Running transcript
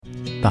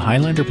The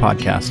Highlander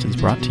podcast is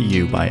brought to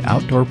you by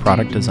Outdoor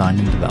Product Design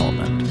and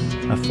Development,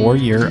 a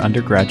 4-year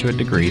undergraduate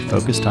degree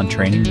focused on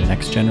training the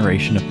next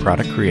generation of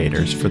product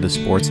creators for the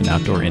sports and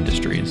outdoor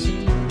industries.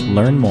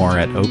 Learn more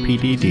at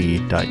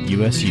opdd.usu.edu.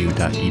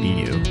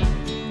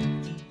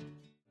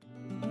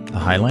 The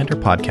Highlander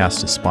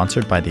podcast is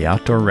sponsored by the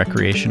Outdoor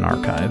Recreation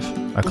Archive,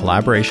 a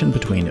collaboration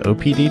between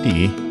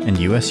OPDD and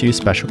USU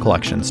Special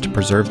Collections to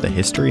preserve the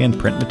history and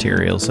print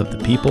materials of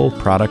the people,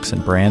 products,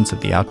 and brands of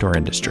the outdoor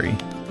industry.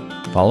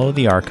 Follow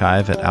the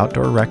archive at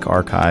Outdoor Rec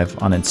Archive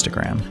on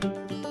Instagram.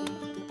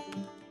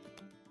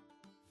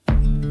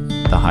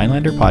 The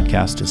Highlander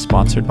podcast is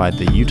sponsored by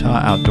the Utah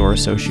Outdoor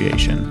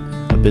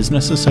Association, a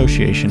business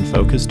association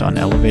focused on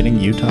elevating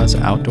Utah's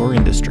outdoor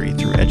industry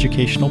through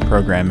educational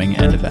programming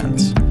and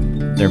events.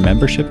 Their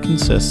membership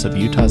consists of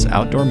Utah's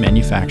outdoor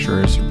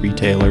manufacturers,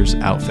 retailers,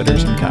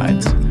 outfitters, and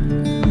guides.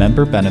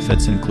 Member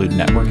benefits include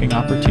networking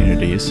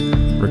opportunities,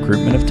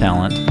 recruitment of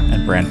talent,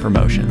 and brand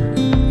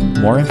promotion.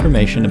 More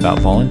information about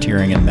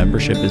volunteering and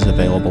membership is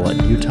available at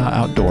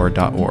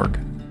utahoutdoor.org.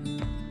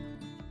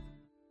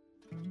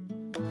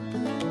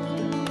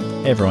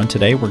 Hey everyone,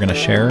 today we're going to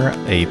share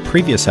a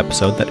previous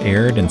episode that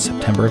aired in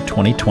September of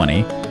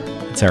 2020.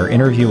 It's our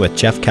interview with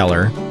Jeff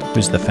Keller,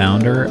 who's the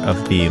founder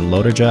of the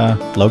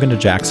Logan to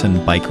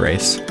Jackson bike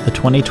race. The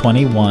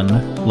 2021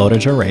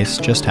 Lotoja race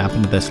just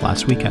happened this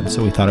last weekend,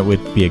 so we thought it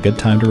would be a good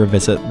time to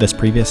revisit this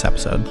previous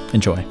episode.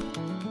 Enjoy.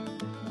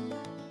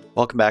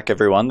 Welcome back,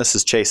 everyone. This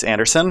is Chase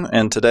Anderson,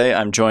 and today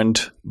I'm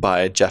joined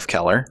by Jeff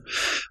Keller,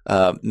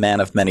 man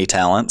of many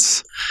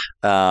talents,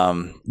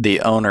 the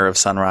owner of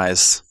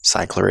Sunrise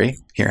Cyclery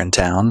here in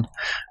town,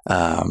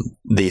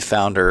 the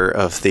founder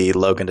of the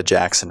Logan to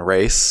Jackson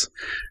race.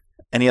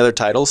 Any other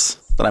titles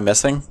that I'm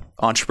missing?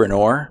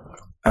 Entrepreneur?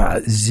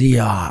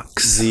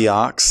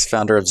 Zeox,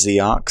 founder of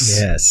Zeox.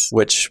 Yes.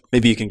 Which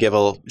maybe you can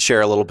share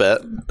a little bit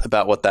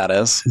about what that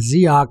is.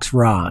 Zeox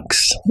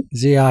rocks.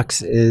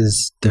 Zeox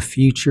is the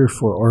future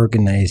for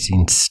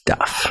organizing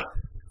stuff.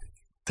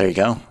 There you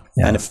go.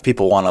 Yeah. And if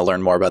people want to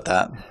learn more about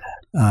that,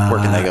 where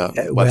can they go?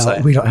 Website?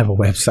 Well, we don't have a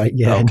website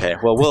yet. Okay.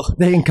 Well,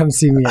 they can come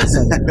see me at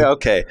Sunrise.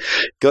 Okay.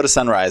 Go to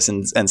Sunrise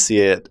and see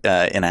it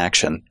in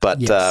action.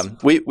 But yes.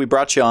 We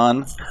brought you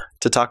on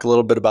to talk a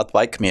little bit about the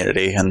bike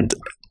community, and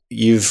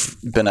you've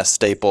been a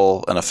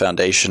staple and a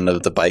foundation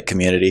of the bike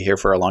community here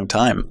for a long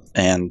time.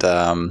 And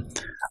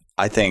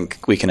I think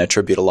we can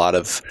attribute a lot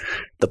of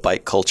the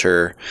bike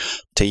culture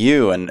to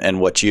you and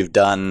what you've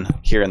done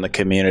here in the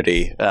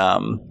community.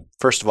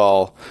 First of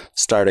all,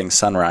 starting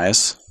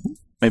Sunrise,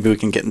 maybe we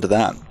can get into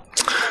that.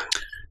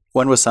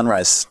 When was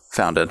Sunrise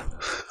founded?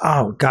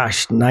 Oh,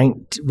 gosh. I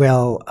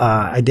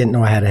didn't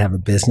know I had to have a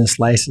business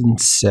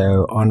license.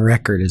 So on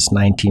record, it's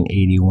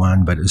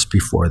 1981, but it was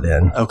before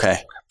then. Okay.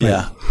 But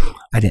yeah.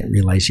 I didn't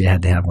realize you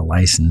had to have a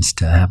license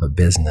to have a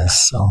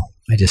business. So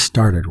I just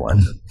started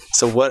one.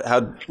 So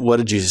what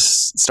did you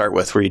start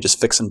with? Were you just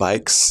fixing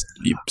bikes,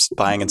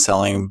 buying and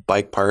selling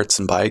bike parts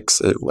and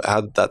bikes?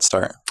 How did that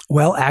start?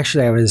 Well,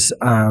 actually, I was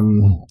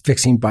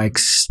fixing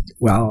bikes.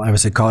 Well, I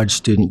was a college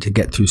student to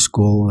get through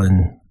school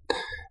and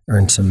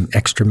earn some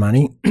extra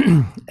money.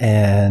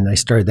 And I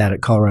started that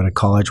at Colorado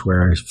College,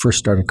 where I first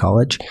started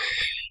college,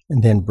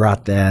 and then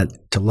brought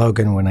that to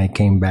Logan when I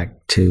came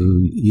back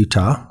to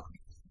Utah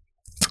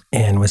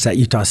and was at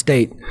Utah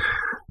State.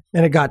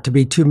 And it got to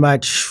be too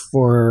much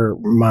for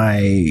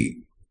my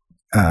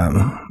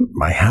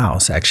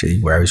house, actually,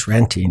 where I was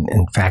renting.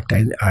 In fact,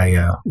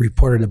 I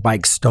reported a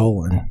bike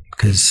stolen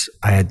because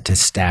I had to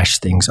stash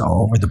things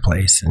all over the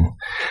place, and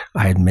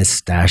I had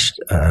misstashed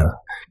a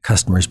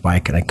customer's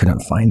bike and I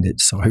couldn't find it.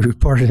 So I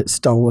reported it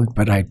stolen,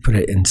 but I put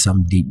it in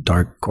some deep,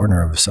 dark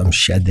corner of some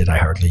shed that I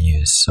hardly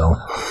used. So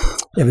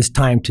it was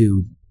time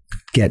to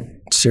get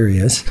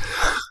serious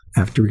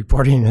after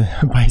reporting a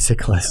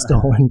bicycle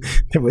stolen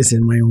that was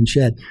in my own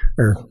shed,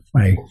 or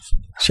my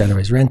shed I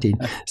was renting.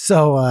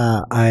 So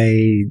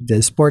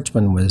the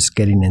Sportsman was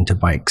getting into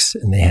bikes,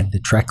 and they had the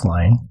Trek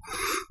line,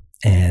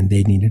 and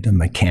they needed a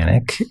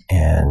mechanic.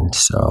 And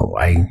so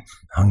I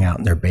hung out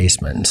in their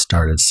basement and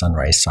started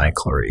Sunrise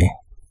Cyclery.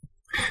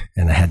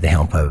 And I had the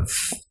help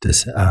of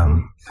this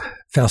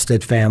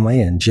Felstead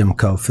family and Jim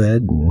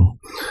Kofod.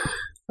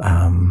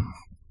 And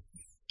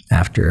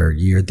after a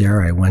year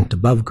there, I went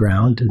above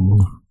ground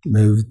and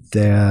moved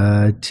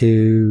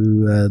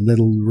to a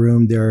little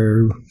room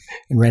there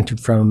and rented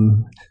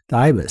from the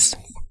Ibis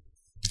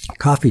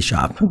coffee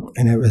shop.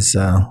 And it was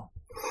a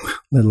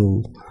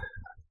little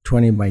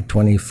 20 by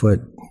 20 foot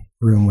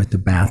room with a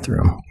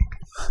bathroom.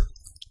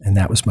 And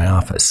that was my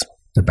office,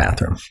 the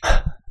bathroom.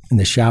 And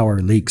the shower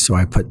leaked, so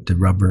I put the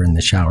rubber in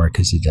the shower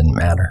because it didn't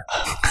matter.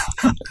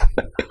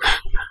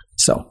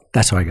 So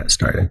that's how I got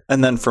started.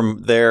 And then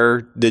from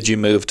there, did you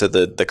move to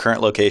the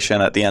current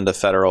location at the end of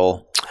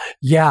Federal?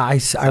 Yeah,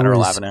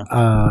 Federal Avenue.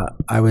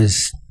 I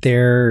was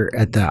there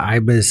at the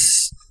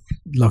Ibis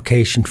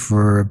location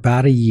for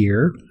about a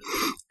year,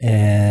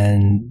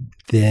 and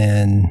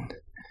then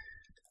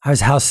I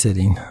was house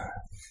sitting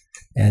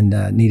and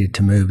needed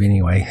to move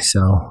anyway.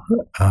 So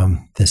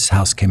this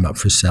house came up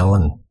for sale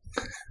and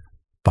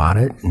bought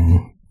it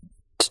and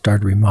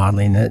started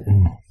remodeling it,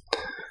 and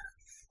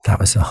that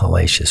was a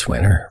hellacious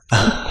winter.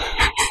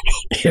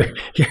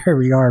 Here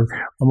we are,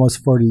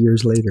 almost 40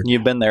 years later.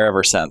 You've been there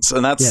ever since,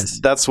 and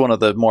that's one of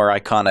the more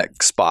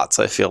iconic spots,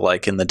 I feel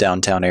like, in the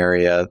downtown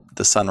area.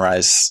 The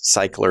Sunrise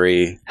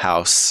Cyclery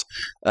House.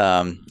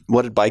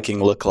 What did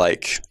biking look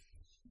like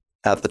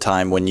at the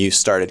time when you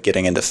started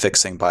getting into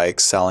fixing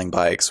bikes, selling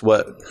bikes?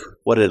 What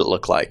did it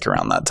look like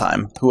around that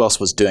time? Who else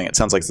was doing it?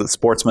 Sounds like the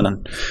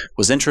Sportsman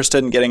was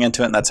interested in getting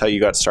into it, and that's how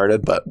you got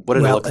started. But what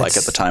did it look like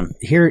at the time?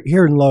 Here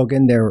in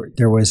Logan,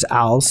 there was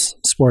Al's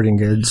Sporting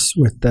Goods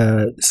with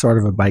the sort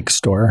of a bike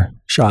store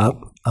shop,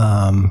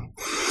 and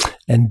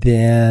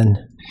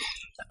then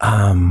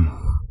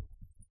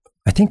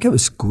I think it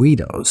was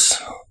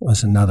Guido's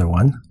was another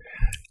one.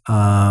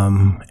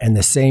 And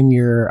the same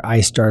year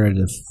I started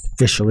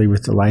officially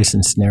with the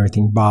license and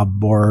everything, Bob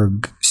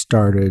Borg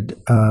started.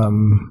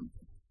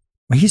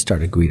 He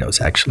started Guido's,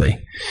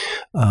 actually.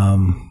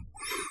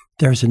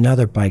 There's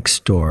another bike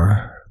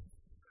store.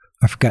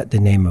 I forgot the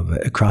name of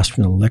it, across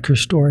from the liquor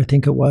store, I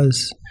think it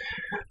was.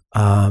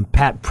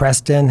 Pat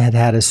Preston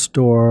had a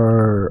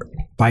store,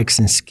 Bikes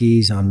and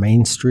Skis on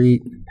Main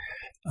Street.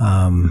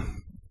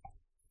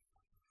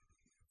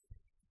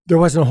 There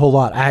wasn't a whole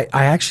lot. I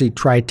actually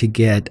tried to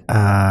get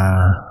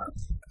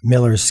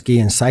Miller's Ski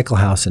and Cycle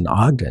House in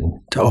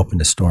Ogden to open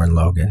a store in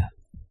Logan.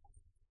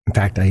 In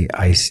fact,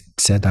 I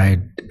said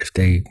if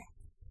they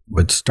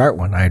would start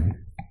one, I'd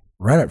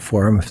run it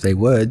for them if they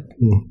would.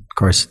 And of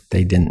course,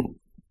 they didn't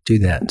do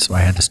that, so I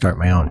had to start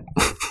my own.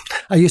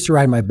 I used to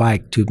ride my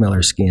bike to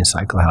Miller's Ski and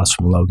Cycle House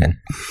from Logan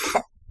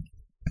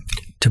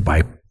to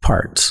buy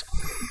parts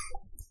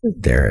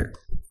there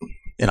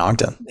in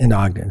Ogden.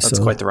 That's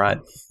quite the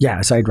ride.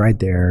 Yeah, so I'd ride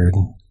there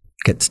and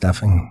get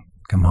stuff and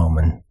come home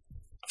and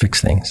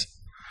fix things.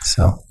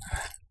 So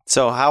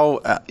how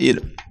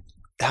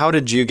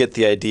did you get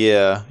the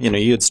idea?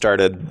 You had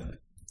started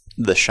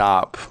the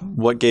shop.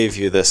 What gave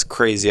you this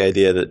crazy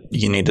idea that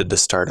you needed to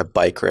start a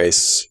bike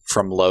race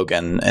from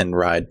Logan and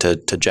ride to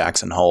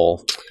Jackson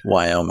Hole,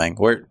 Wyoming?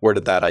 Where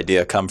did that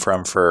idea come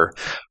from for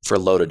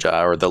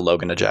Lotoja, or the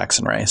Logan to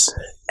Jackson race?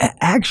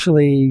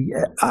 Actually,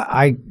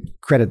 I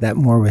credit that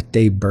more with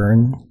Dave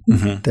Byrne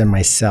than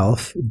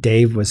myself.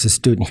 Dave was a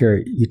student here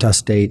at Utah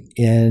State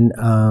in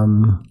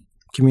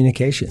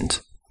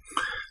communications.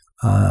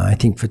 I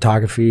think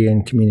photography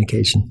and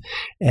communication.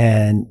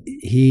 And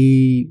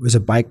he was a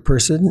bike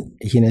person,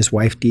 he and his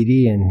wife, Dee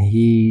Dee, and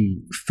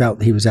he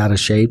felt he was out of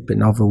shape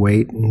and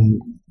overweight,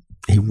 and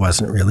he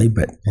wasn't really,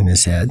 but in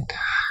his head.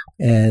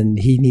 And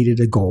he needed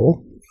a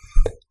goal.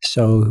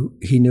 So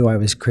he knew I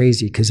was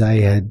crazy because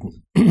I had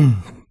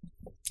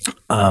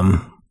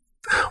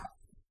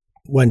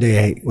one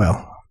day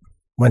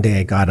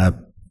I got up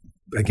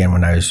again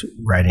when I was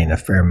riding a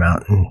fair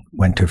amount and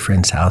went to a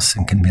friend's house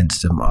and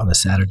convinced him on a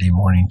Saturday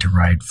morning to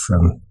ride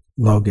from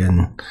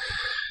Logan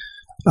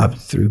up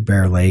through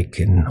Bear Lake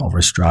and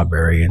over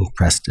Strawberry and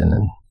Preston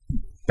and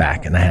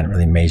back. And I hadn't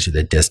really measured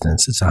the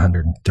distance. It's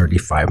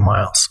 135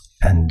 miles.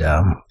 And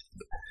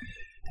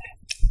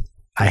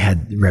I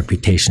had the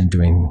reputation of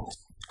doing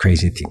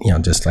crazy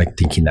things, just like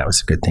thinking that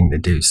was a good thing to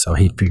do. So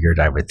he figured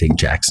I would think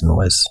Jackson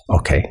was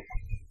okay,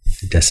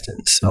 the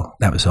distance. So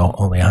that was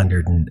only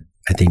 100, and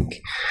I think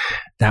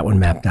that one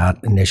mapped out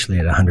initially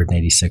at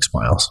 186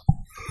 miles.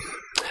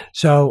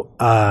 So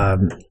I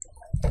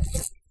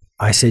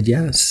said,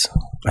 yes,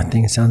 I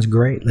think it sounds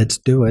great. Let's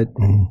do it.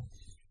 And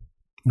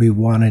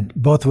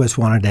both of us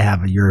wanted to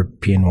have a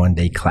European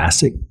one-day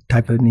classic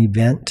type of an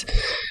event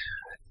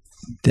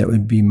that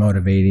would be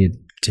motivated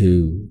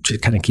to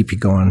kind of keep you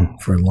going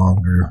for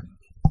longer.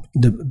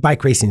 The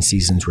bike racing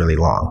season's really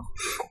long,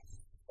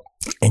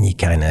 and you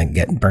kind of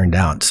get burned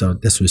out. So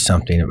this was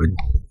something that would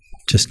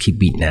just keep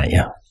beating at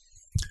you.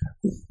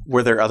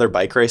 Were there other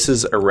bike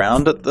races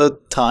around at the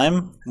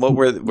time?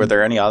 Were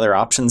there any other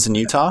options in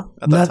Utah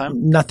at that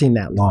time? Nothing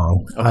that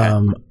long. Okay.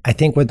 I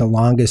think one of the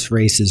longest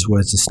races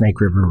was the Snake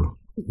River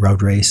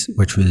Road Race,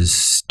 which was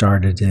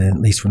started in, at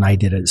least when I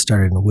did it,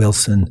 started in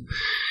Wilson,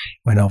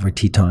 went over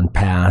Teton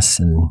Pass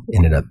and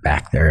ended up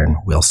back there in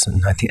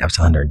Wilson. I think that was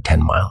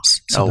 110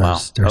 miles. So wow.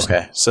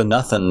 Okay. So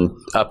nothing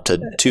up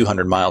to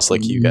 200 miles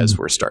like you guys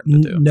were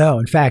starting to do. No.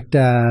 In fact,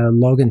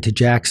 Logan to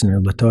Jackson,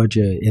 or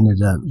Lotoja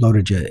ended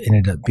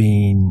up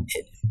being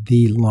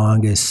the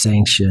longest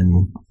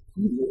sanctioned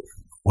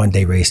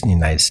one-day race in the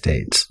United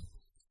States.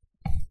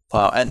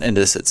 Wow. And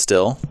is it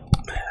still?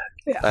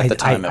 At the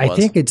time I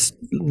think it's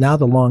now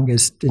the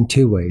longest in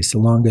two ways. The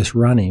longest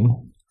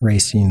running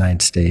race in the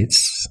United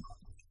States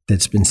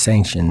that's been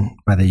sanctioned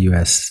by the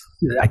U.S.,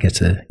 I guess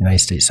the United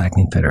States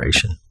Cycling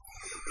Federation.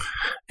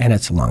 And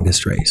it's the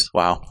longest race.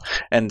 Wow.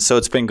 And so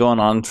it's been going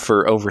on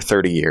for over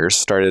 30 years.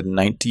 Started in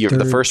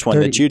the first one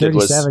that you did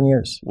was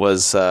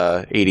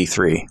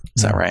 83.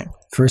 Is that right?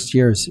 First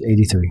year is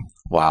 83.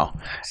 Wow.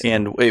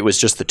 And it was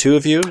just the two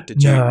of you?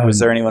 Was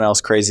there anyone else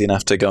crazy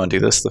enough to go and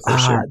do this the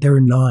first year? There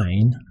were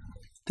 9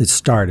 that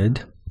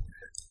started,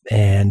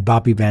 and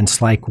Bobby Van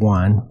Slyke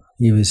won.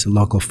 He was a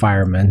local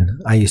fireman.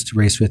 I used to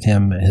race with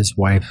him, his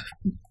wife,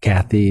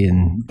 Kathy,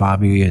 and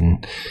Bobby,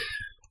 and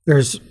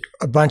there's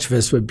a bunch of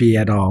us would be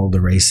at all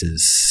the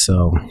races.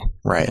 So,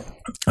 right.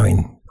 I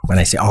mean, when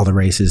I say all the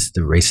races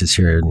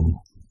here in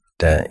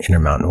the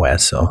Intermountain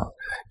West, so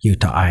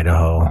Utah,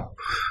 Idaho,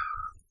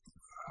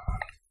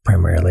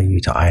 primarily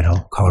Utah,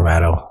 Idaho,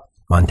 Colorado,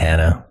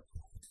 Montana.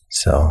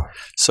 So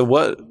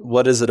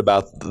what is it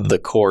about the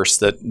course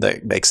that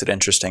makes it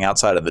interesting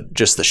outside of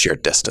just the sheer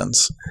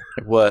distance?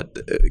 What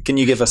can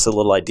you give us a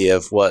little idea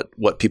of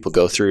what people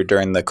go through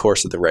during the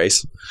course of the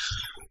race?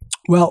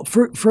 Well,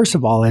 first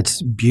of all,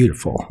 it's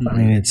beautiful. Mm-hmm. I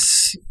mean,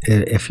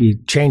 if you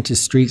change the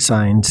street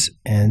signs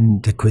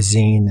and the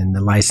cuisine and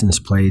the license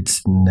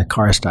plates and the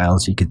car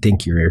styles, you could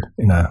think you're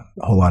in a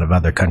whole lot of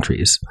other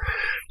countries.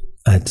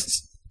 I've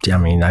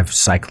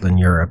cycled in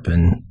Europe,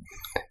 and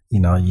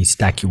you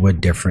stack your wood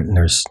different, and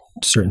there's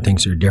certain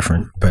things that are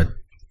different. But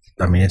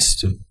I mean,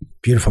 it's a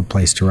beautiful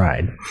place to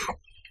ride.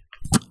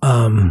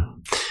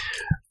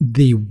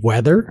 The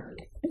weather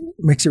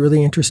makes it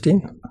really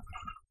interesting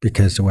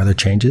because the weather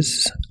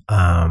changes.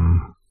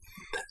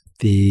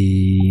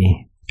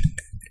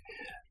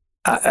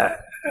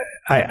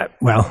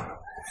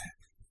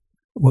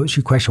 What was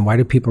your question? Why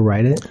do people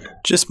ride it?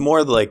 Just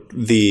more like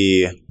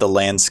the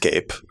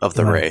landscape of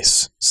the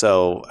race.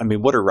 So, I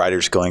mean, what are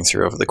riders going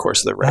through over the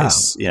course of the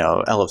race?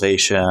 Wow.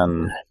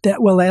 Elevation. The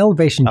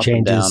elevation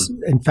changes.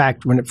 In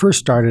fact, when it first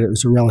started, it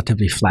was a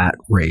relatively flat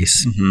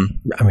race. Mm-hmm.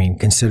 I mean,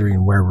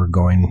 considering where we're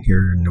going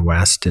here in the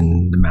West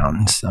and the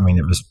mountains, I mean,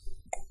 it was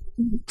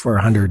for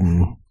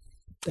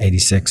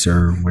 186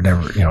 or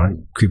whatever, it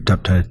creeped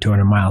up to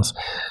 200 miles.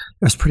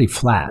 It was pretty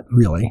flat,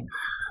 really.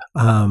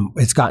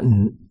 It's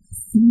gotten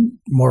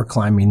more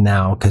climbing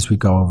now because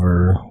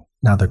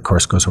now the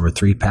course goes over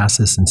 3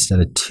 passes instead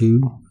of 2,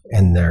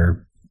 and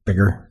they're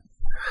bigger.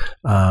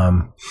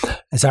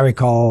 As I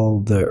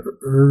recall, the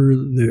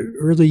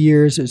early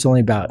years, it was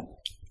only about,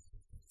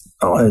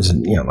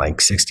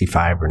 like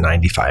 65 or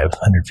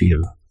 9,500 feet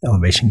of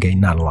elevation gain,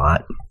 not a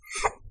lot.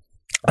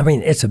 I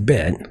mean, it's a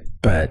bit,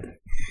 but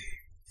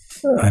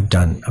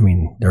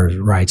there's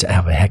rides that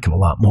have a heck of a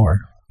lot more.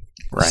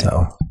 Right.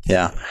 So,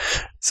 yeah.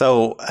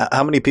 So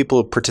how many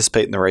people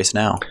participate in the race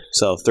now?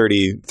 So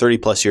 30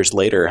 plus years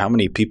later, how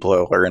many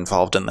people are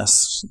involved in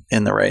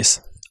the race?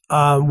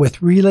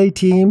 With relay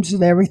teams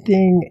and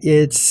everything,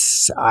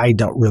 I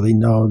don't really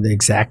know the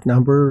exact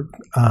number.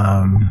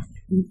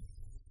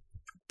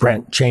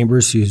 Brent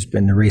Chambers, who's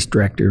been the race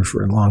director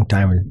for a long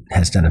time,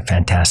 has done a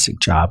fantastic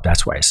job.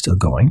 That's why it's still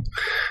going.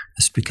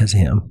 It's because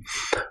of him.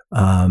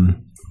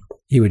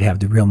 He would have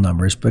the real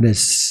numbers, but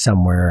it's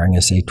somewhere, I'm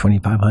going to say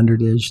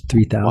 2,500-ish,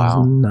 3,000.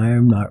 Wow.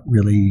 I'm not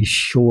really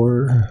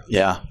sure.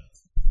 Yeah.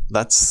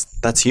 That's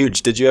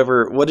huge.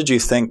 What did you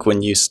think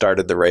when you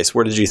started the race?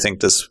 Where did you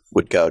think this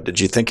would go? Did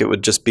you think it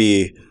would just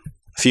be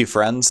a few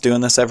friends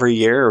doing this every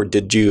year, or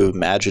did you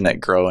imagine it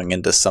growing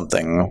into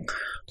something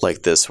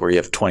like this where you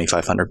have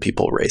 2,500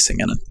 people racing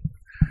in it?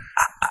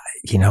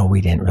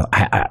 We didn't really,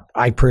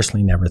 I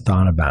personally never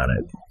thought about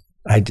it.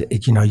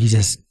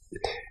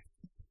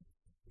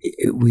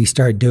 We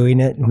started doing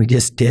it, and we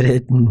just did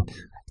it and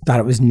thought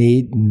it was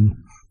neat, and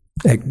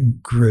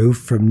it grew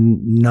from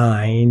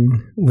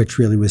 9, which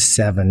really was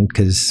 7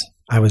 because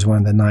I was one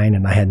of the 9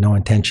 and I had no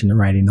intention of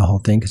riding the whole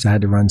thing because I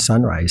had to run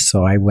Sunrise.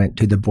 So I went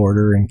to the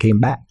border and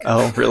came back.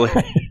 Oh, really?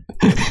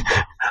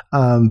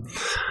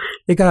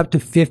 It got up to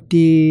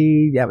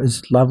 50. That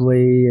was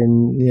lovely.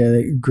 And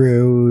it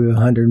grew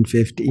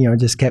 150,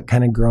 just kept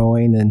kind of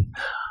growing. And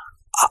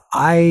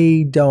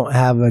I don't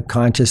have a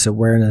conscious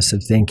awareness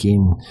of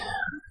thinking,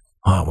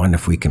 I wonder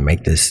if we can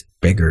make this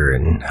bigger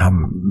and how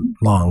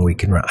long we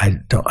can run. I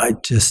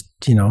just,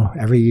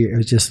 every year,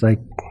 it's like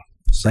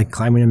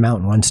climbing a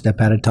mountain one step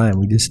at a time.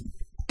 We just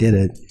did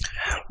it.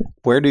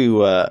 Where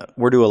do a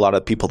lot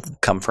of people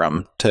come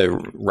from to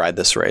ride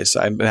this race?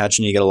 I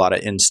imagine you get a lot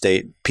of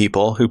in-state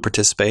people who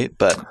participate,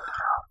 but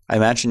I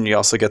imagine you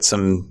also get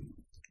some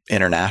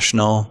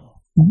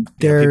international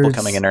people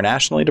coming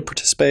internationally to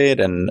participate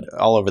and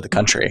all over the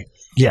country.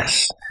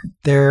 Yes.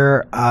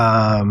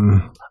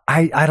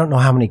 I don't know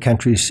how many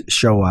countries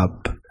show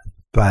up,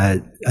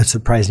 but a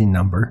surprising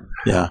number.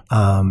 Yeah.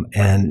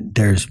 And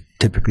there's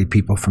typically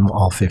people from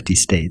all 50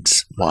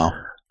 states. Wow.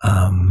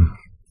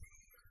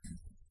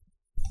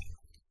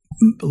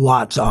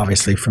 Lots,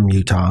 obviously, from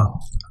Utah.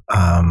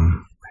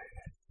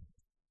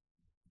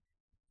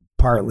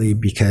 Partly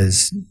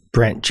because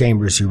Brent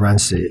Chambers, who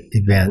runs the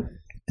event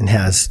and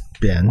has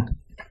been,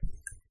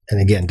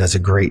 and again, does a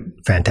great,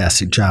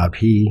 fantastic job.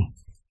 He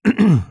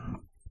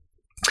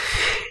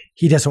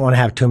doesn't want to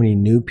have too many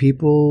new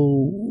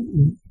people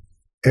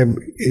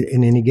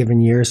in any given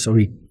year, so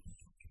he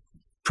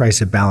tries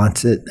to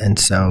balance it. And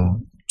so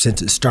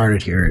since it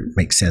started here, it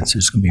makes sense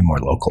there's going to be more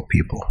local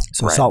people.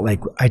 So right. Salt Lake,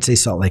 I'd say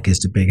Salt Lake is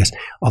the biggest,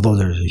 although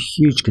there's a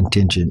huge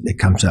contingent that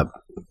comes up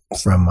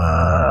from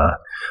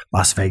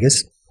Las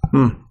Vegas.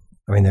 I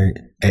mean,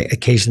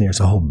 occasionally there's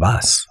a whole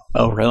bus.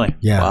 Oh, really?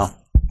 Yeah. Wow.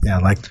 Yeah,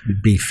 like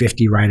it'd be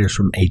 50 riders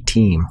from a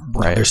team.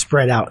 Right. They're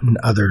spread out in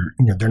other,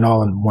 they're not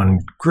all in one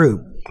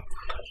group.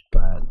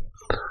 But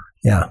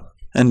yeah.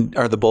 And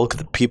are the bulk of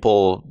the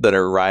people that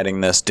are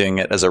riding this doing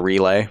it as a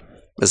relay?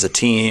 as a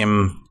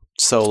team,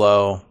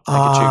 solo?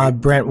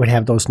 Brent would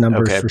have those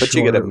numbers for but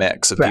sure. You get a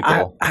mix of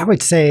people. I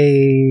would say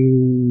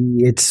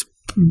it's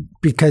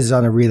because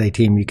on a relay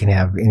team you can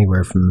have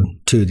anywhere from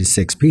 2 to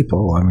 6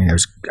 people. I mean,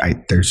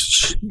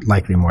 there's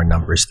likely more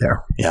numbers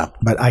there. Yeah,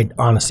 but I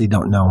honestly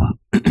don't know.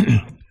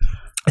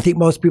 I think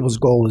most people's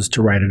goal is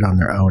to ride it on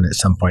their own at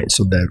some point,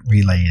 so the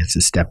relay is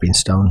a stepping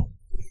stone.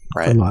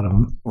 Right. For a lot of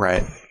them.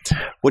 Right.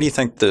 What do you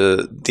think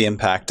the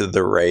impact of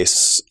the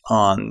race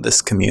on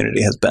this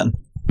community has been?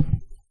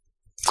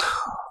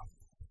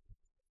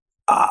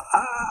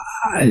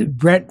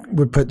 Brett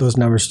would put those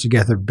numbers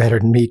together better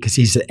than me because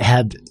he's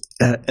had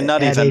and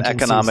not even agencies.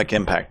 Economic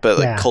impact, but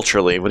like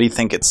culturally, what do you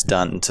think it's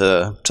done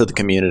to the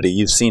community?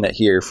 You've seen it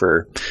here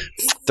for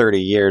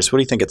 30 years. What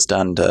do you think it's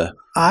done to?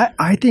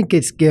 I think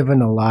it's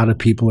given a lot of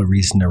people a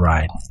reason to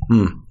ride.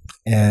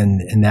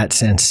 And in that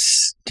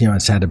sense,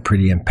 it's had a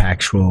pretty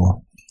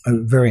impactful,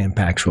 very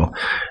impactful.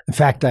 In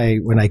fact,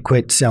 when I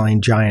quit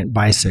selling giant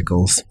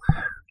bicycles,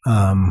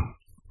 one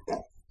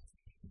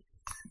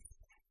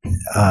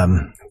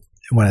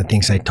of the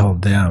things I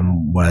told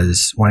them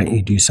was, why don't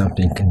you do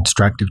something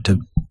constructive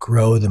to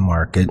grow the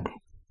market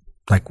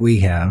like we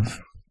have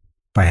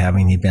by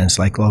having events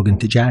like Logan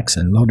to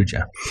Jackson,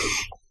 LoToJa.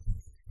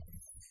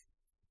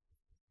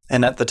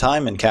 And at the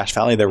time in Cache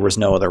Valley, there was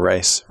no other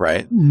race,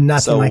 right?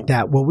 Nothing like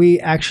that. Well, we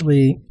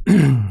actually,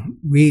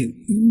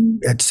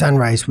 at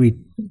Sunrise, we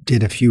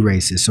did a few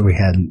races. So we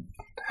had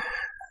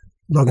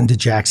Logan to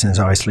Jackson is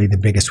obviously the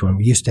biggest one.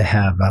 We used to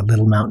have a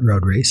Little Mountain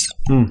Road race.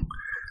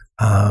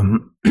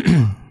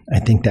 I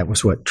think that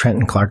was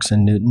Trenton,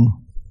 Clarkson, Newton.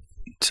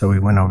 So we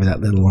went over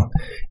that little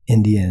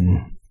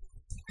Indian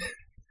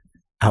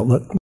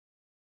outlook.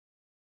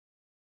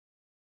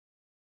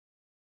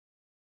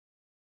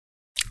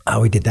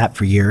 We did that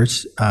for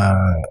years.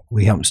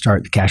 We helped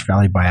start the Cache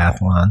Valley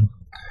Biathlon.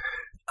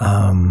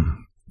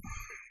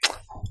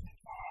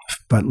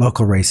 But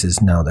local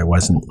races, no, there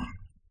wasn't.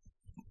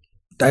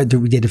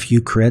 We did a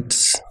few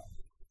crits.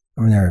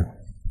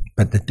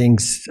 But the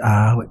things,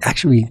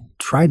 actually we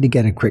tried to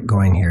get a crit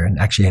going here and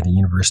actually had a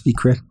university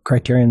crit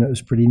criterion that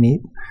was pretty neat.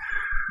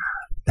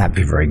 That'd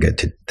be very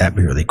good. That'd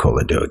be really cool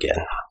to do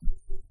again.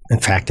 In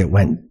fact, it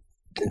went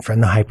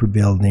from the Hyper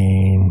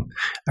building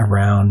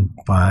around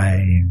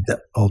by the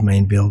old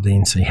main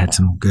building, so you had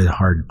some good,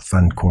 hard,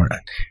 fun course.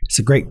 It's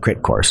a great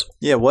crit course.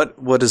 Yeah, what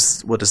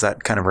is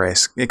that kind of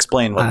race?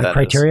 Explain what that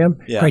criterium?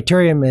 is. Yeah.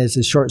 Criterium is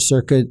a short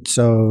circuit,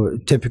 so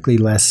typically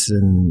less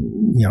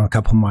than a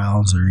couple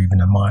miles or even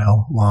a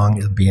mile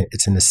long.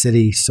 It's in the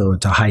city, so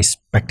it's a high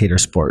spectator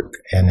sport,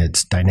 and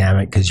it's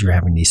dynamic because you're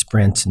having these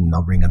sprints, and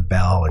they'll ring a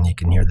bell, and you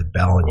can hear the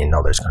bell, and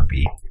there's going to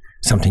be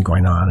something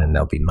going on, and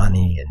there'll be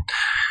money, and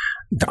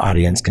the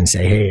audience can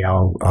say, "Hey,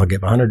 I'll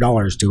give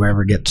 $100 to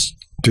whoever gets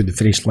through the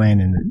finish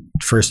line and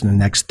first in the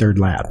next third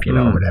lap,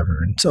 whatever."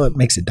 And so it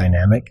makes it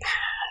dynamic.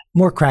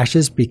 More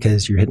crashes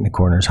because you're hitting the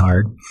corners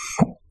hard,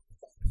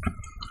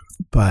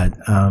 but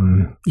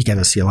you get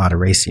to see a lot of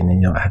racing, and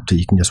you don't have to.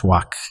 You can just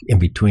walk in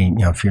between.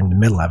 If you're in the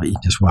middle of it, you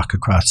can just walk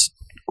across,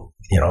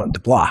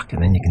 the block,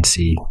 and then you can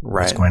see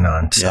what's going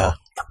on. So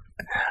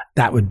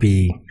that would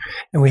be,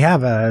 and we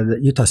have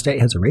Utah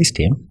State has a race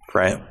team,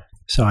 right?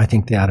 So I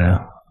think they ought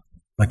to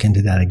look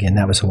into that again.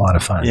 That was a lot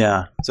of fun.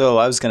 Yeah. So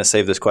I was going to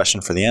save this question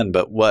for the end,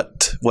 but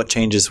what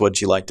changes would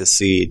you like to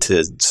see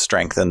to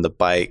strengthen the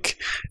bike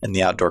and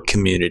the outdoor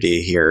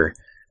community here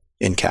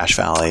in Cache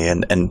Valley?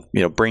 And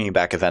bringing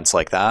back events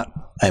like that,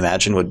 I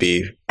imagine, would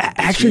be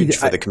actually huge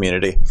for the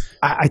community.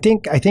 I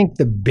think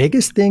the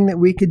biggest thing that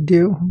we could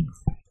do,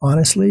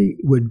 honestly,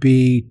 would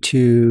be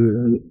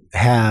to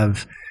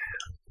have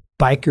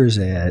bikers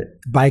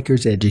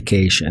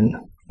education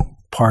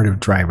part of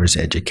driver's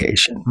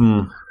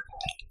education.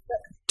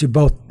 To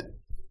both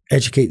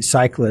educate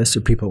cyclists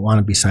or people who want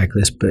to be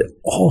cyclists, but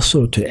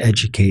also to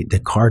educate the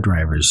car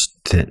drivers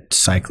that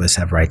cyclists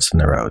have rights on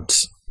the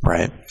roads.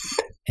 Right.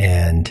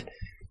 And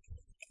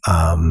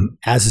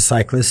as a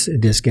cyclist,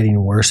 it is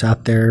getting worse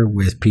out there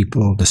with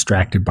people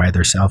distracted by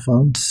their cell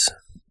phones.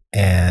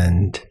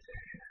 And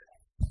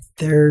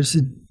there's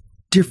a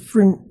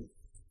different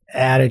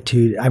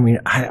attitude. I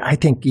mean, I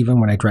think even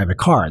when I drive a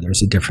car,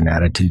 there's a different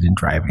attitude in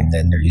driving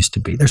than there used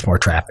to be. There's more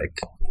traffic.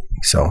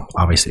 So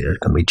obviously there's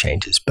going to be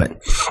changes, but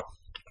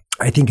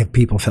I think if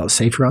people felt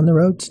safer on the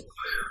roads,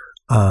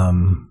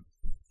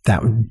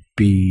 that would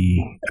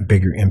be a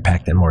bigger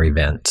impact and more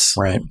events.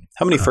 Right.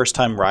 How many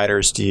first-time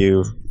riders do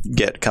you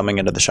get coming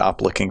into the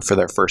shop looking for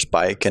their first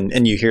bike?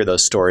 And you hear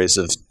those stories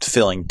of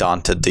feeling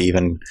daunted to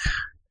even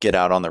get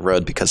out on the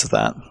road because of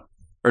that?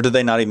 Or do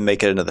they not even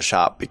make it into the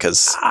shop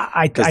because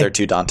they're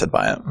too daunted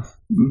by it?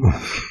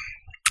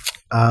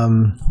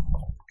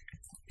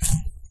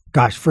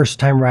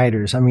 First-time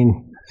riders. I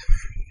mean,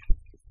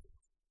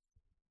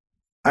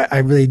 I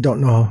really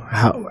don't know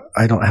how.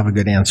 I don't have a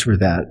good answer to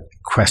that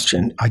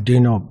question. I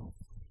do know.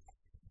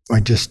 I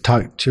just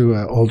talked to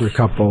an older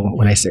couple.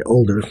 When I say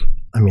older,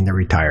 I mean they're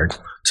retired,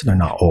 so they're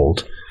not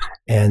old.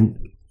 And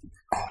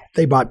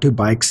they bought 2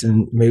 bikes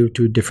and moved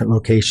to a different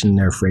location.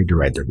 They're afraid to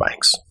ride their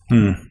bikes.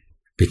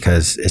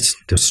 because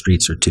the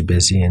streets are too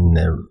busy and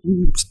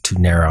it's too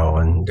narrow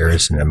and there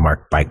isn't a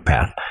marked bike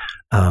path.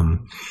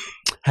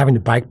 Having the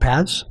bike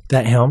paths,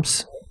 that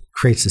helps,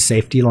 creates a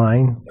safety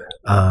line.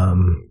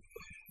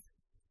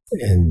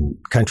 In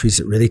countries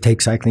that really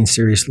take cycling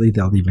seriously,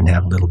 they'll even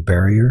have a little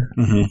barrier,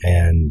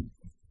 and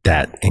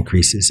that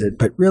increases it.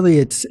 But really,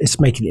 it's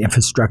making the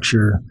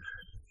infrastructure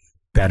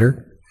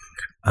better.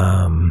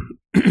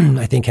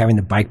 I think having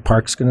the bike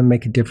park is going to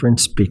make a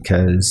difference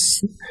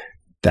because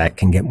that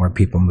can get more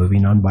people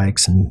moving on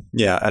bikes and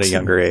at a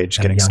younger age,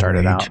 getting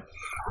started out.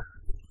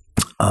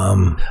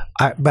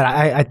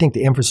 I think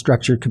the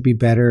infrastructure could be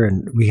better,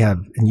 and we have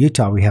in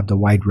Utah we have the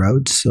wide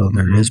roads, so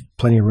there is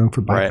plenty of room for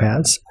bike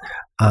paths.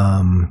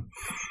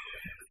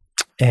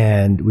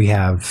 And we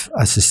have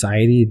a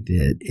society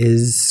that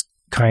is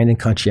kind and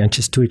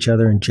conscientious to each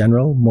other in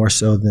general, more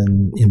so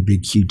than in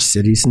big, huge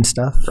cities and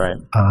stuff. Right.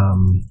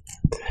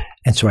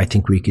 And so I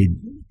think we could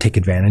take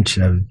advantage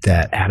of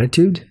that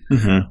attitude.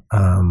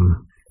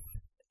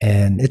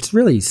 And it's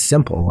really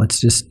simple. It's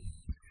just,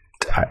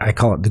 I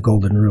call it the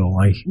golden rule.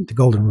 The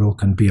golden rule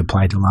can be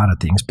applied to a lot of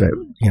things, but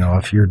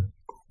if you're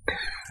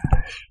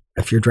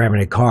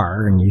driving a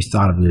car and you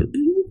thought of it,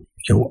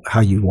 how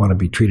you want to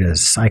be treated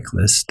as a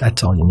cyclist,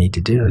 that's all you need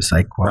to do. It's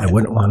like, I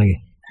wouldn't want to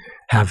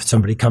have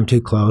somebody come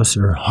too close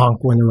or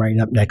honk when they're right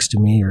up next to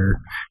me or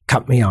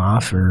cut me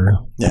off or,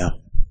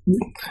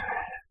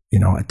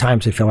 at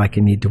times I feel like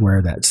I need to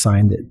wear that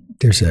sign that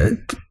there's a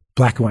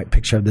black and white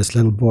picture of this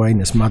little boy and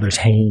his mother's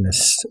hanging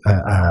this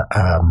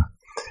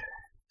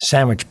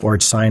sandwich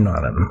board sign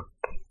on him,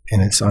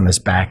 and it's on his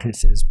back and it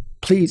says,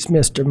 "Please,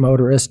 Mr.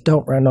 Motorist,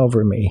 don't run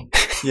over me."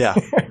 Yeah.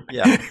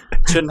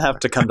 Shouldn't have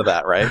to come to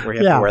that, right? Where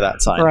you have to wear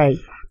that sign. Right.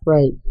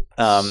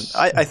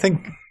 I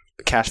think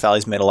Cache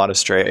Valley's made a lot of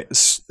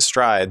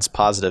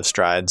positive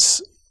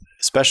strides,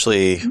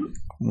 especially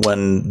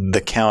when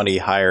the county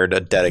hired a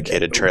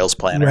dedicated trails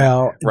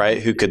planner,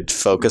 right, who could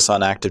focus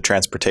on active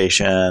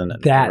transportation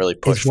and really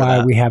push for that. That's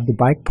why we have the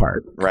bike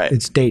park. Right.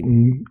 It's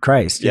Dayton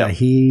Christ. Yeah,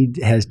 he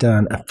has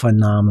done a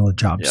phenomenal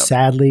job.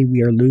 Sadly,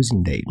 we are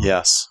losing Dayton.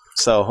 Yes.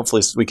 So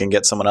hopefully we can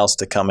get someone else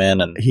to come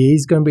in. And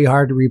he's going to be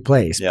hard to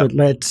replace. But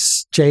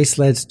let's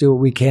do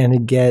what we can to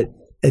get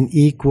an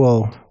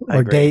equal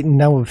or Dayton,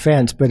 no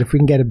offense, but if we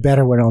can get a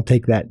better one, I'll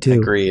take that too.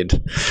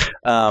 Agreed.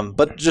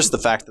 But just the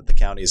fact that the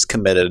county's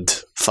committed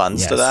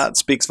funds to that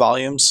speaks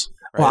volumes.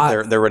 Right?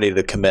 Well, they're ready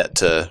to commit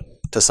to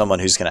someone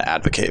who's going to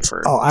advocate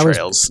for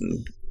trails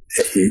and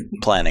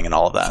planning and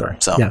all of that. Sorry.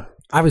 So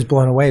I was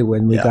blown away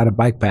when we got a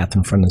bike path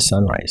in front of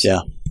Sunrise.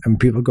 Yeah. And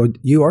people go,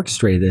 "You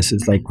orchestrated this."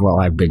 It's like, well,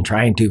 I've been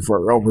trying to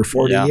for over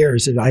 40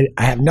 years, and I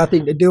have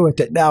nothing to do with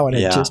it now, and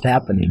it's just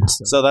happening.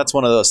 So that's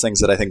one of those things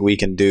that I think we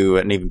can do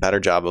an even better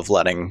job of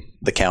letting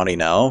the county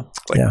know.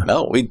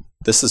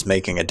 This is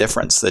making a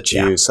difference that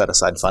you set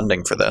aside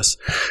funding for this.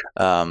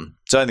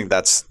 So I think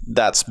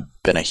that's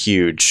been a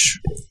huge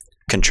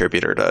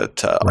contributor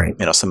to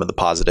some of the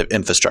positive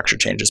infrastructure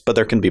changes, but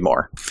there can be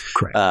more.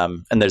 Correct.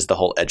 And there's the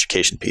whole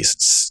education piece.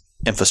 It's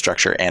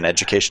infrastructure and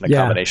education, a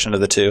combination of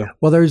the two.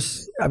 Well,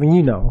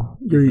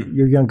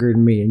 you're younger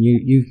than me, and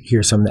you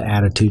hear some of the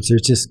attitudes.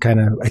 There's just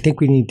I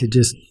think we need to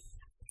just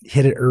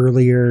hit it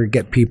earlier,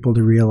 get people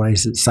to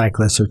realize that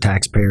cyclists are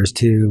taxpayers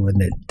too,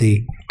 and that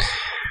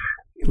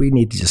we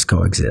need to just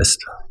coexist.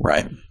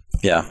 Right.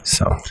 Yeah.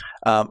 So,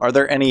 are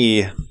there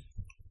any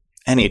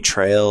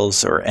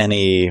trails or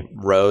any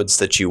roads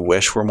that you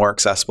wish were more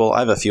accessible? I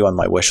have a few on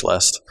my wish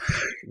list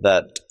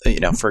that,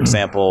 for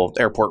example,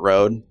 Airport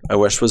Road, I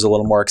wish was a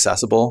little more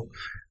accessible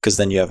because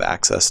then you have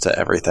access to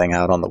everything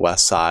out on the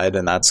west side.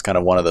 And that's kind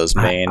of one of those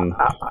main...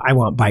 I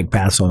want bike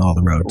paths on all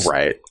the roads.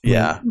 Right.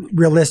 Yeah.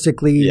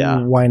 Realistically,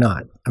 why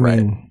not? I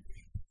mean,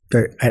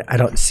 I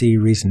don't see a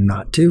reason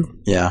not to.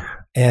 Yeah.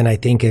 And I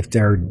think if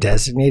they're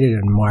designated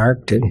and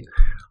marked, and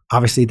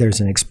obviously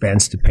there's an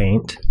expense to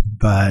paint,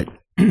 but...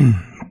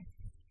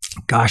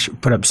 Gosh,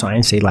 put up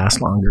signs, say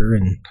last longer,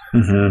 and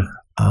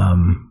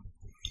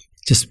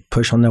just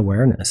push on the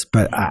awareness.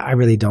 But I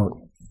really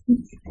don't.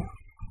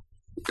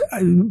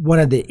 One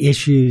of the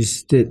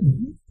issues that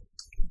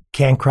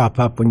can crop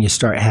up when you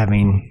start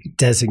having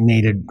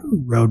designated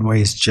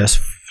roadways, just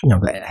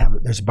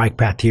there's a bike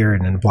path here,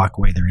 and then a block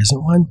away there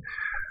isn't one.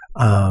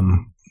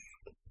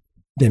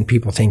 Then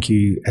people think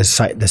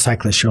the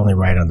cyclist should only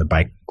ride on the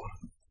bike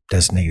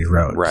designated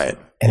road, right?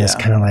 And it's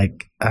kind of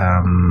like,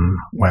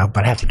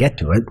 but I have to get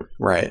to it.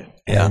 Right.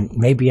 Yeah. And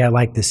maybe I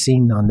like the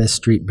scene on this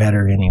street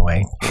better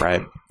anyway.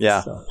 Right.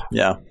 Yeah. So.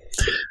 Yeah.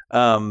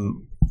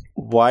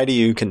 Why do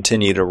you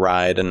continue to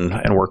ride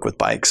and work with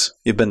bikes?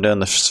 You've been doing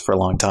this for a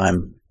long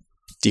time.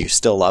 Do you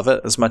still love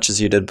it as much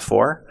as you did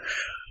before?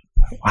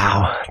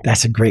 Wow.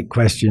 That's a great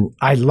question.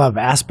 I love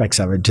aspects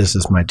of it just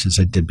as much as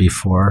I did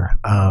before.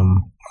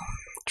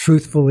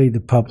 Truthfully,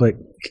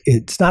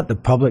 it's not the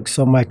public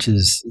so much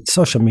as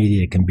social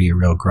media can be a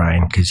real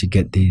grind because you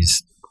get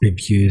these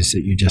reviews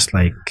that you just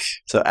like.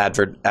 So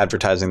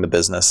advertising the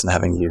business and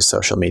having used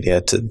social media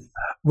to.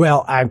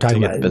 Well, I'm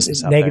talking about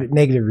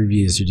negative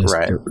reviews are just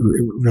a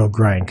real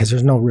grind because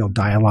there's no real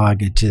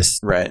dialogue. It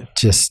just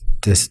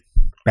this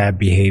bad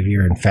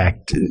behavior. In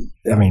fact,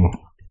 I mean,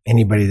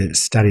 anybody that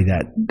studied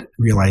that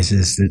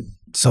realizes that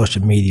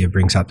social media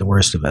brings out the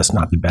worst of us,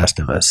 not the best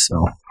of us.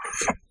 So,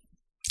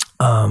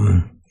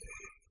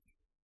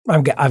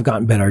 I've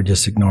gotten better at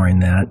just ignoring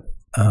that.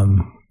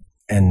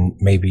 And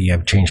maybe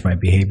I've changed my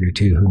behavior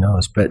too, who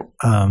knows? But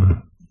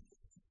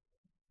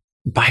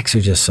bikes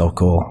are just so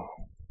cool.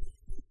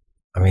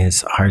 I mean,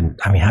 it's hard.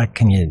 I mean, how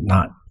can you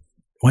not,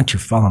 once you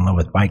fall in love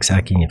with bikes,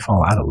 how can you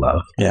fall out of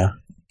love? Yeah.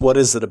 What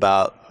is it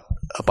about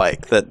a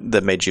bike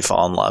that made you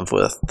fall in love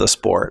with the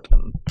sport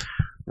and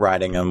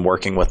riding them,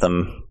 working with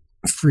them?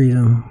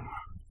 Freedom.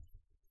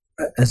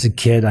 As a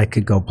kid, I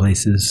could go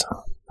places.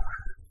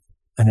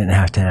 I didn't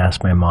have to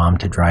ask my mom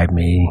to drive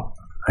me.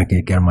 I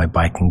could get on my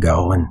bike and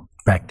go. And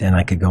back then,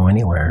 I could go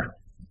anywhere.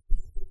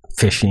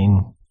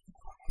 Fishing.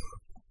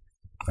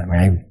 I mean,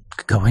 I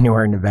could go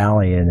anywhere in the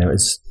valley, and it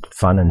was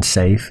fun and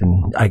safe.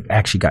 And I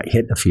actually got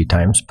hit a few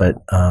times, but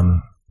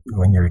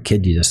when you're a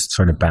kid, you just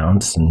sort of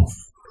bounce and,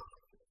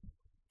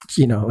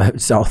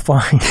 it's all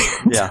fine.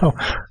 Yeah. So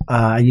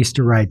I used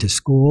to ride to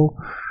school,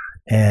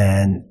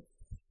 and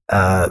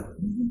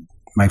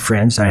my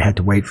friends, I had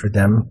to wait for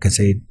them because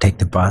they'd take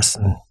the bus,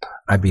 and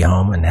I'd be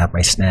home and have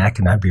my snack,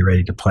 and I'd be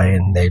ready to play,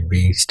 and they'd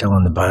be still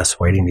on the bus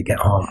waiting to get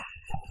home.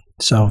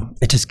 So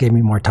it just gave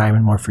me more time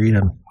and more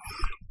freedom.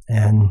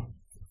 And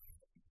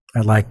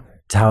I liked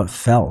how it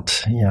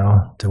felt,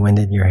 the wind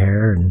in your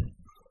hair and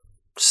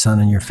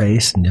sun in your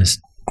face and just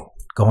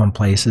going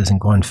places and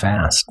going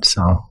fast.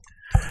 So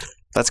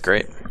that's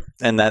great.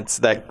 And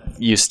that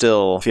you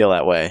still feel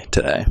that way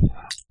today.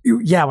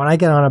 Yeah. When I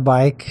get on a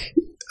bike,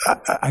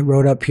 I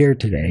rode up here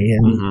today,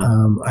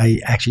 and I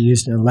actually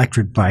used an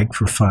electric bike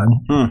for fun.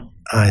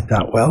 I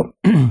thought, well,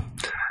 I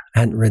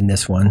hadn't ridden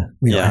this one.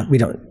 We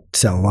don't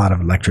sell a lot of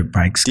electric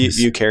bikes. Do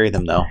you carry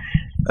them though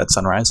at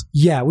Sunrise?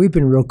 Yeah, we've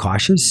been real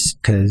cautious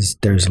because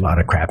there's a lot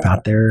of crap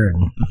out there,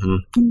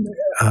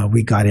 and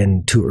we got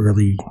in too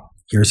early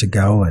years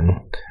ago, and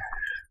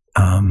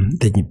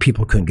then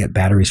people couldn't get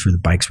batteries for the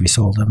bikes we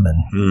sold them,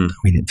 and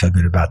we didn't feel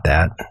good about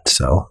that.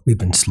 So we've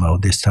been slow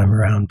this time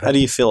around. But how do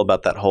you feel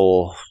about that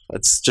whole?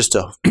 It's just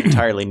an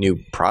entirely new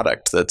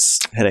product that's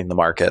hitting the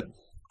market.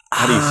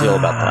 How do you feel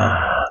about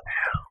that?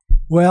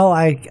 Well,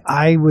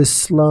 I was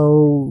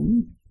slow.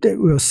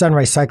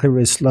 Sunrise Cycler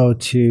was slow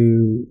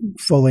to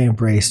fully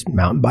embrace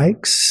mountain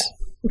bikes.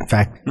 In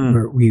fact,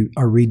 we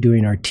are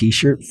redoing our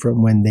T-shirt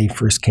from when they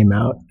first came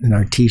out, and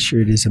our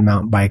T-shirt is a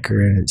mountain biker,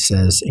 and it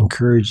says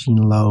 "encouraging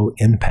low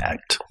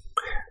impact,"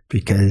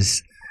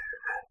 because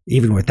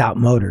even without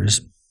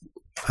motors,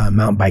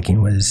 mountain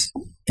biking was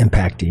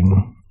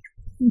impacting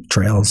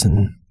trails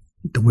and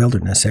the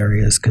wilderness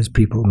areas because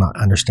people not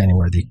understanding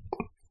where they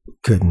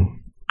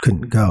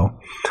couldn't go.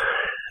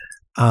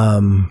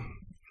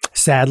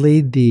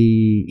 Sadly, the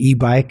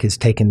e-bike has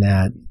taken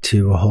that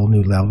to a whole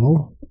new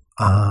level.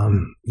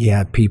 You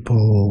have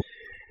people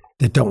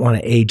that don't want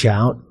to age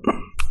out.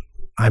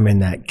 I'm in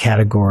that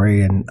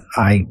category, and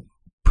I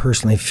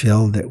personally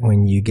feel that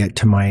when you get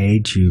to my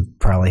age, you've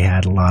probably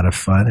had a lot of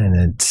fun, and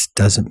it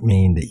doesn't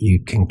mean that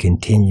you can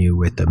continue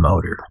with the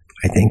motor.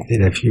 I think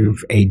that if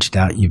you've aged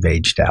out, you've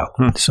aged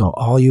out. So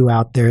all you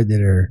out there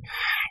that are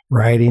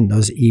riding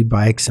those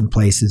e-bikes in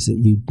places that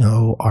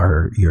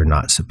you're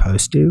not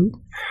supposed to,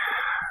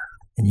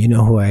 and you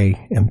know who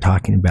I am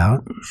talking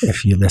about.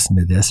 If you listen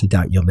to this, I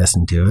doubt you'll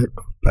listen to it,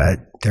 but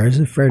there's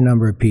a fair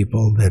number of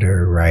people that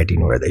are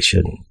riding where they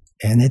shouldn't.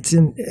 And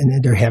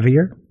and they're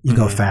heavier. You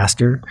go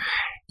faster.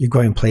 You're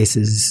going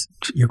places.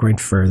 You're going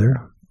further.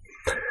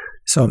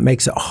 So it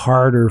makes it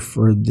harder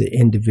for the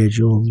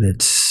individual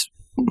that's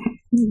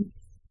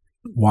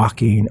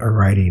walking or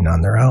riding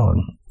on their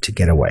own to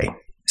get away.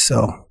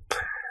 So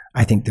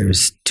I think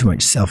there's too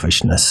much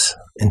selfishness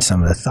in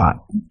some of the thought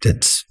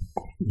that's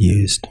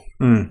used.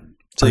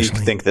 So you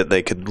think that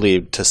they could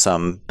lead to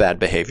some bad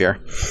behavior?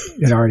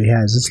 It already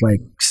has. It's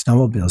like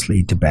snowmobiles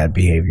lead to bad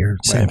behavior.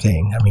 Same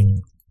thing. I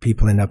mean,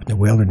 people end up in the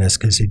wilderness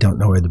because they don't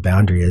know where the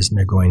boundary is, and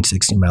they're going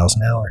 60 miles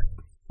an hour.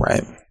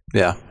 Right.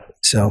 Yeah.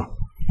 So.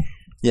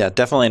 Yeah,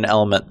 definitely an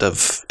element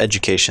of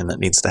education that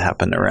needs to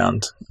happen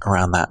around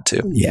that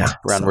too. Yeah.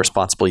 Around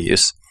responsible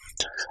use.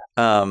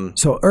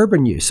 So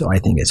urban use, I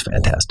think is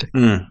fantastic.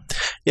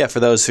 Yeah, for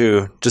those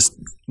who just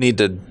need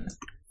to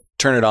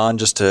turn it on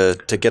just to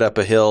get up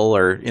a hill,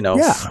 or if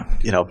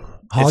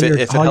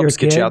it helps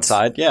get you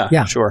outside.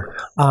 Yeah, sure.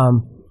 I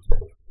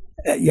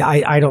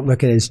don't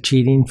look at it as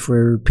cheating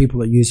for people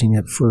that are using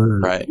it for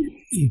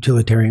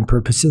utilitarian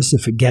purposes.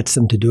 If it gets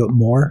them to do it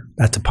more,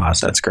 that's a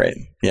positive. That's great.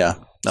 Yeah,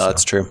 no,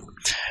 that's true.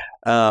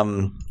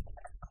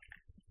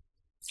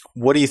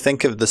 What do you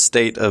think of the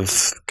state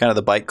of kind of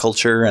the bike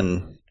culture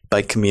and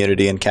bike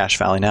community in Cache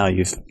Valley now?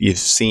 You've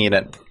seen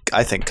it,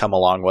 I think, come a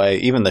long way.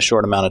 Even the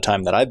short amount of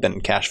time that I've been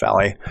in Cache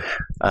Valley,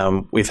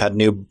 we've had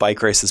new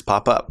bike races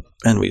pop up,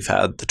 and we've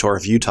had the Tour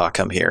of Utah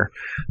come here,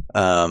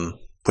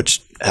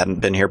 which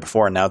hadn't been here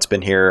before, and now it's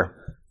been here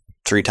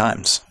 3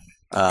 times.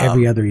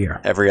 Every other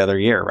year. Every other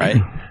year,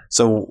 right?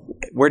 So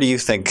what do you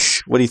think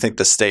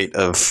the state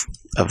of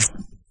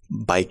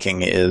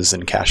biking is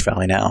in Cache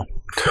Valley now?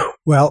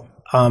 Well,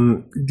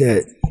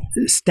 The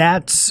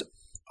stats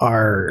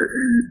are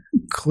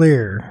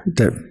clear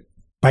that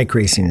bike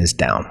racing is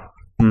down,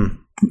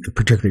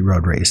 particularly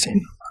road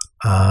racing.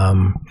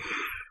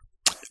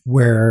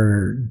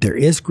 Where there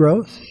is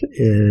growth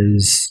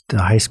is the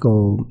high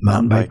school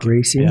mountain bike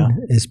racing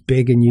is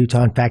big in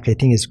Utah. In fact, I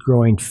think it's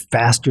growing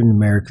faster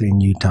numerically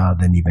in Utah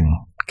than even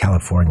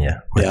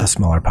California with a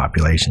smaller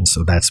population.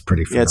 So that's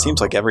pretty phenomenal. Yeah, it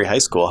seems like every high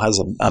school has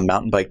a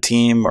mountain bike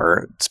team,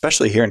 or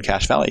especially here in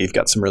Cache Valley, you've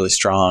got some really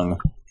strong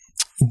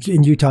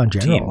in Utah in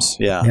general. Teams.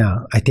 Yeah.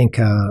 I think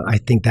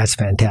that's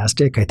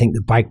fantastic. I think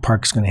the bike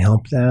park's going to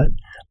help that.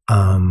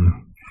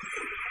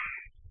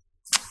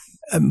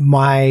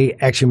 My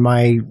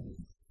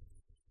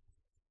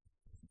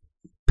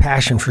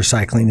passion for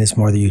cycling is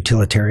more the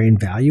utilitarian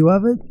value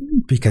of it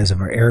because of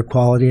our air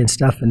quality and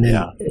stuff. And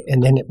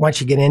then once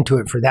you get into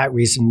it for that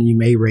reason, you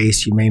may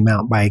race, you may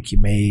mountain bike, you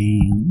may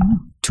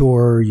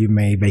tour, you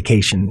may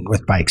vacation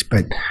with bikes.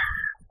 But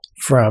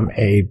from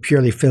a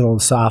purely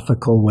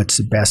philosophical, what's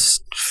the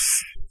best,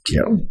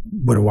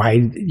 what do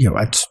I,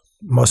 it's,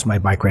 most of my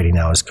bike riding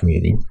now is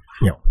commuting,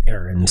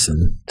 errands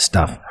and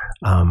stuff.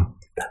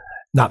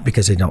 Not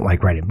because I don't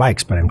like riding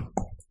bikes, but I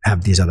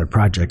have these other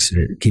projects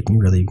that keep me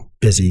really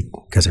busy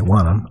because I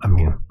want them. I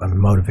mean, I'm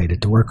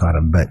motivated to work on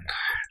them, but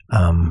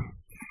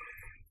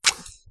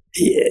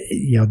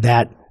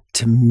that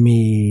to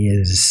me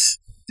is,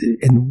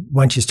 and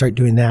once you start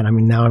doing that, I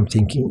mean, now I'm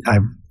thinking,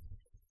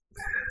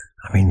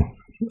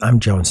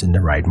 I'm jonesing to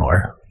ride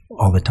more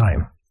all the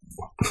time.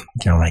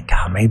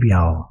 Maybe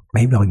I'll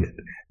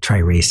try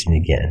racing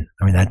again.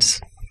 I mean, that's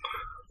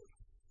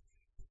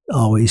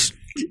always,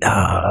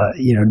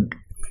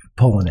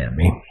 pulling at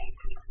me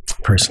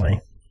personally.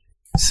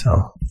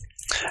 So,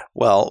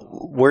 well,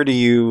 where do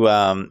you,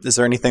 is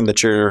there anything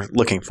that you're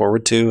looking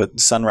forward to at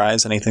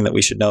Sunrise? Anything that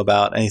we should know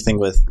about? Anything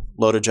with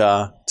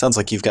Lotoja? Sounds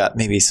like you've got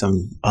maybe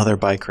some other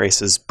bike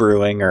races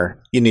brewing,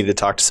 or you need to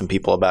talk to some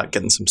people about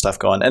getting some stuff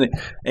going.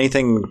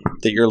 Anything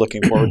that you're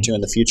looking forward to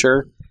in the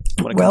future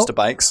when it comes to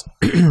bikes?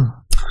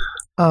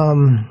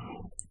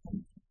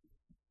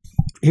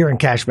 Here in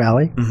Cache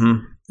Valley,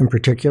 in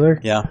particular,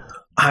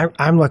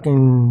 I'm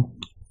looking.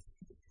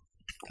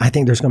 I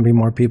think there's going to be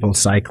more people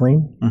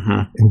cycling,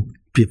 and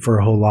for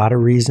a whole lot of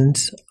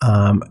reasons.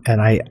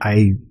 And I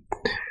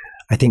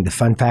think the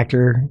fun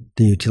factor,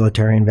 the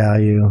utilitarian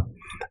value,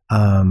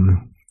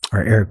 our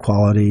air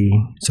quality,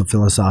 so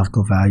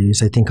philosophical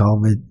values. I think all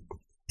of it.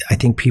 I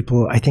think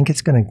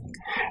it's going to.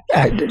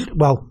 I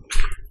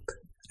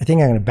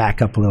think I'm going to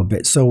back up a little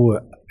bit.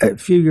 So a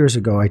few years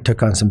ago, I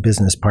took on some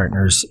business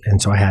partners,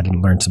 and so I had to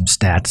learn some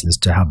stats as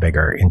to how big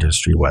our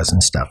industry was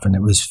and stuff. And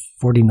it was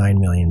 43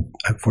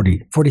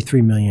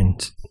 million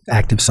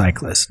active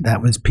cyclists.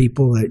 That was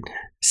people that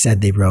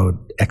said they rode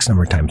X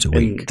number of times a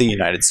week. In the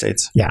United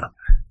States. Yeah.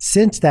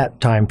 Since that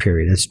time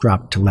period, it's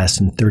dropped to less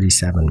than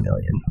 37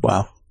 million.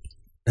 Wow.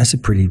 That's a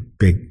pretty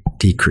big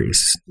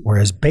decrease,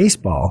 whereas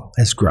baseball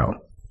has grown.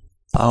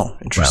 Oh,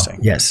 interesting.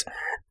 Well, yes.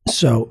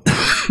 So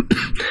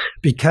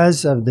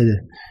because of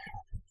the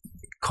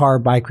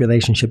car-bike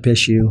relationship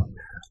issue,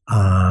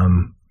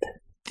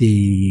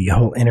 the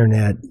whole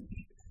internet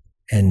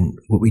and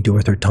what we do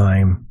with our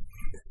time,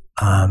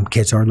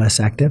 kids are less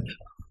active.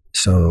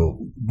 So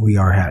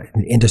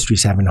the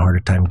industry's having a harder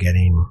time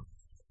getting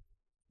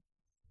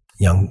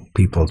young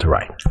people to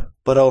ride.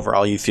 But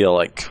overall, you feel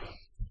like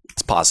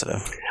it's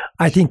positive?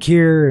 I think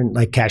here in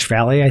like Cache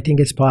Valley, I think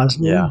it's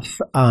positive. Yeah.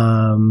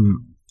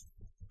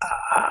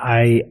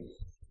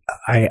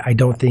 I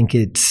don't think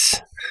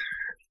it's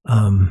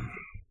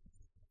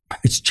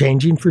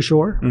changing for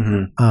sure.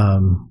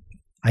 Mm-hmm.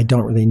 I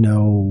don't really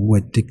know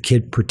what the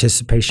kid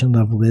participation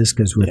level is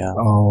because with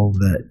all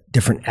the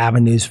different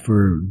avenues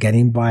for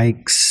getting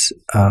bikes,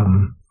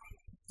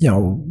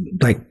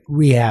 like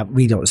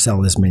we don't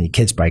sell as many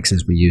kids bikes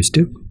as we used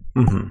to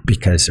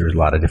because there's a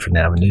lot of different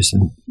avenues.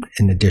 And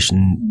in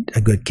addition,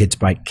 a good kid's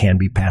bike can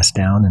be passed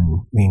down,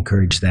 and we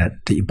encourage that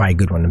you buy a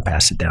good one and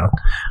pass it down.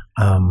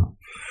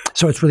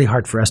 So it's really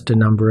hard for us to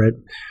number it.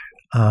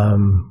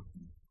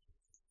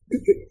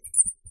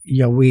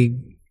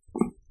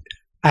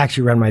 I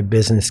actually run my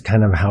business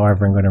kind of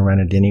however I'm going to run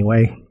it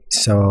anyway.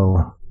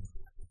 So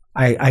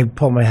I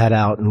pull my head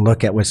out and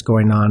look at what's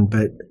going on,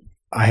 but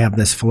I have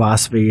this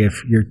philosophy: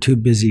 if you're too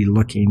busy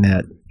looking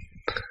at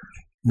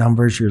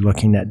numbers, you're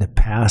looking at the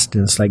past,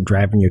 and it's like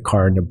driving your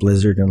car in a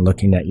blizzard and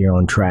looking at your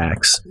own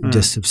tracks,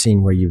 just of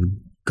seeing where you've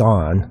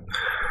gone.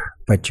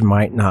 But you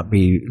might not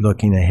be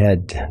looking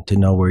ahead to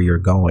know where you're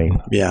going.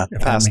 Yeah, the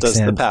past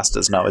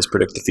doesn't always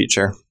predict the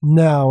future.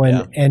 No,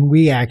 and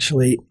we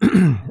actually,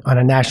 on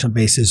a national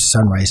basis,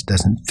 Sunrise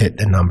doesn't fit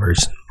the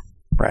numbers.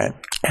 Right.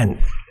 And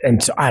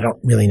so I don't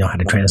really know how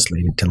to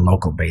translate it to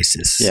local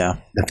basis. Yeah,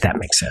 if that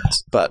makes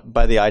sense. But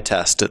by the eye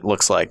test, it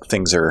looks like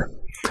things are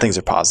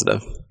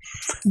positive.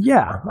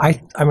 Yeah, I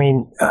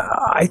think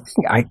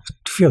I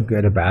feel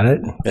good about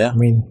it. Yeah, I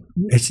mean,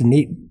 it's a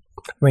neat.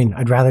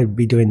 I'd rather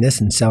be doing this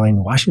than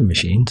selling washing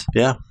machines.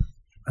 Yeah.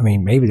 I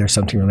mean, maybe there's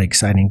something really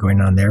exciting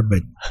going on there,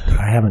 but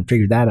I haven't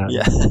figured that out.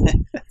 Yeah.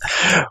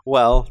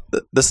 Well,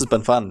 this has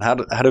been fun. How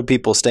do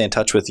people stay in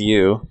touch with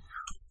you,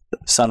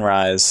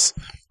 Sunrise,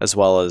 as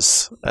well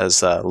as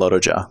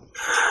Lotoja?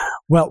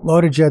 Well,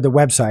 Lotoja, the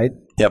website.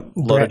 Yep,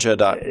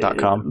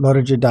 Lotoja.com.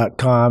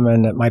 Lotoja.com,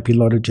 and it might be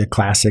Lotoja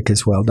Classic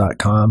as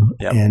well.com.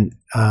 Yep. And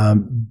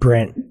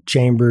Brent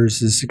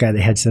Chambers is the guy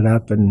that heads it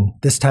up. And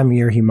this time of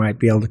year, he might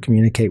be able to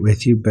communicate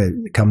with you, but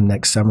come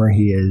next summer,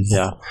 he is.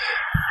 Yeah.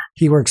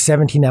 He works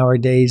 17-hour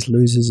days,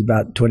 loses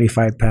about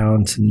 25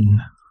 pounds, and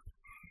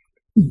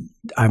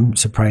I'm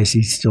surprised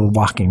he's still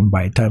walking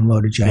by the time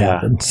Lotoja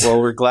happens. Well,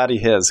 we're glad he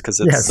is, because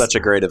it's such a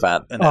great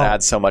event, and it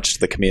adds so much to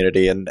the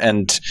community.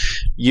 And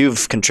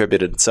you've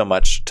contributed so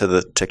much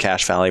to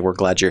Cache Valley. We're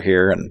glad you're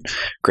here and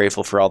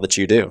grateful for all that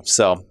you do.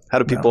 So how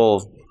do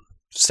people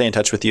stay in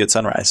touch with you at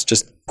Sunrise?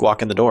 Just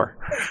walk in the door.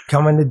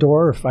 Come in the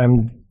door. If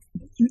I'm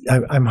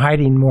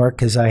hiding more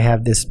because I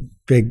have this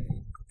big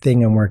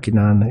thing I'm working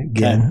on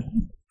again. Okay.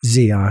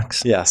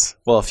 Xeox. Yes.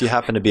 Well, if you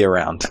happen to be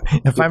around.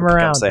 If I'm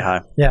around. Say hi.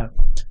 Yeah.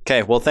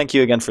 Okay. Well, thank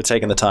you again for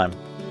taking the time.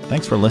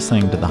 Thanks for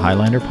listening to the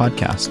Highlander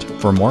podcast.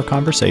 For more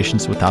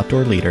conversations with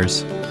outdoor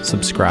leaders,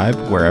 subscribe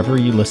wherever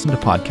you listen to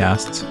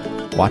podcasts,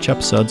 watch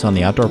episodes on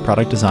the Outdoor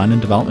Product Design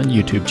and Development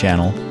YouTube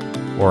channel,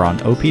 or on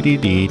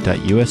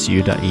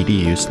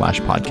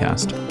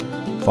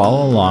opdd.usu.edu/podcast.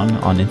 Follow along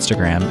on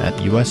Instagram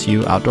at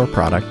USU Outdoor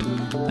Product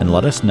and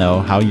let us know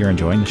how you're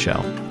enjoying the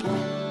show.